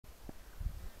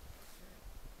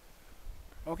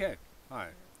Okay, hi.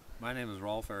 My name is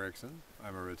Rolfe Erickson.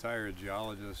 I'm a retired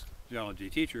geology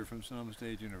teacher from Sonoma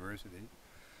State University.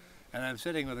 And I'm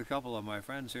sitting with a couple of my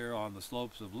friends here on the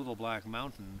slopes of Little Black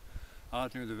Mountain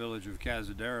out near the village of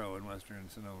Cazadero in western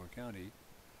Sonoma County.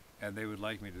 And they would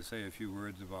like me to say a few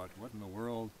words about what in the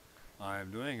world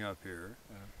I'm doing up here.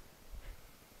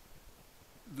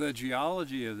 The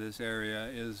geology of this area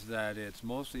is that it's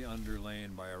mostly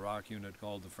underlain by a rock unit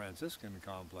called the Franciscan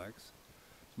complex.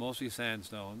 It's mostly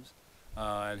sandstones,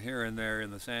 and here and there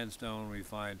in the sandstone we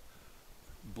find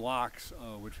blocks,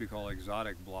 which we call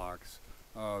exotic blocks,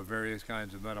 various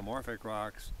kinds of metamorphic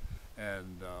rocks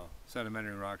and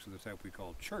sedimentary rocks of the type we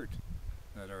call chert,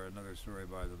 that are another story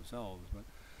by themselves.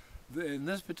 But in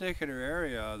this particular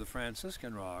area, the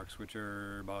Franciscan rocks, which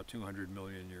are about 200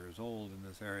 million years old in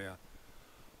this area,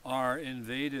 are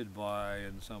invaded by,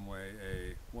 in some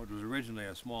way, what was originally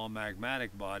a small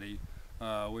magmatic body,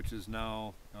 which is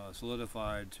now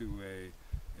solidified to a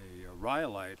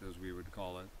rhyolite, as we would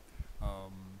call it,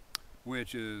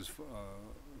 which is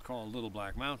called Little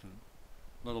Black Mountain.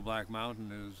 Little Black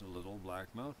Mountain is a little black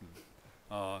mountain.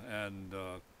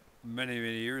 Many,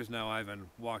 many years now I've been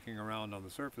walking around on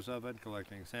the surface of it,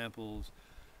 collecting samples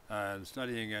and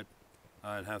studying it,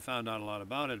 and have found out a lot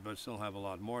about it, but still have a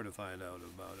lot more to find out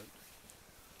about it.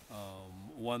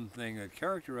 One thing that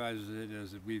characterizes it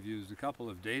is that we've used a couple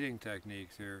of dating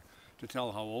techniques here to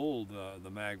tell how old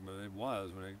the magma was,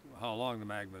 how long the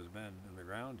magma has been in the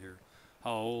ground here,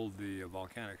 how old the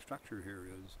volcanic structure here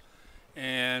is.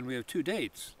 And we have two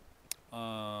dates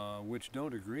which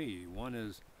don't agree. One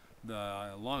is,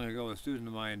 long ago a student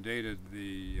of mine dated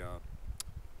the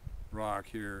rock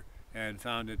here and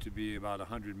found it to be about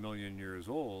 100 million years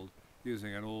old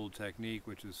using an old technique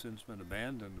which has since been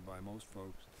abandoned by most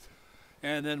folks.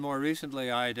 And then more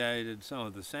recently I dated some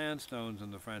of the sandstones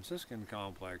in the Franciscan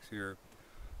complex here,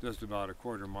 just about a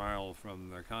quarter mile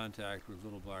from the contact with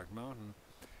Little Black Mountain,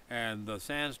 and the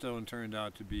sandstone turned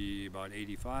out to be about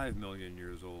 85 million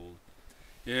years old.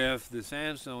 If the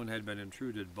sandstone had been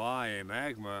intruded by a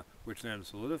magma which then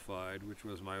solidified, which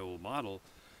was my old model,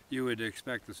 you would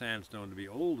expect the sandstone to be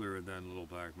older than Little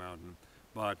Black Mountain,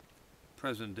 but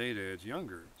present data it's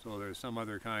younger, so there's some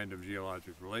other kind of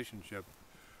geologic relationship.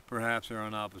 Perhaps they're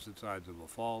on opposite sides of a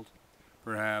fault.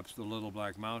 Perhaps the Little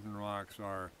Black Mountain rocks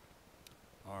are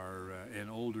an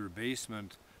older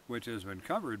basement which has been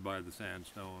covered by the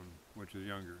sandstone, which is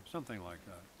younger, something like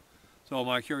that. So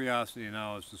my curiosity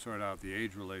now is to sort out the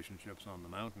age relationships on the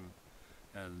mountain,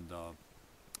 and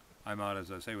I'm out, as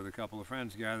I say, with a couple of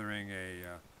friends gathering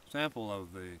a sample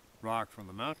of the rock from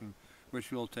the mountain,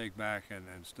 which we'll take back and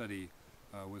study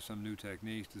with some new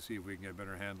techniques to see if we can get a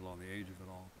better handle on the age of it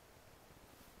all.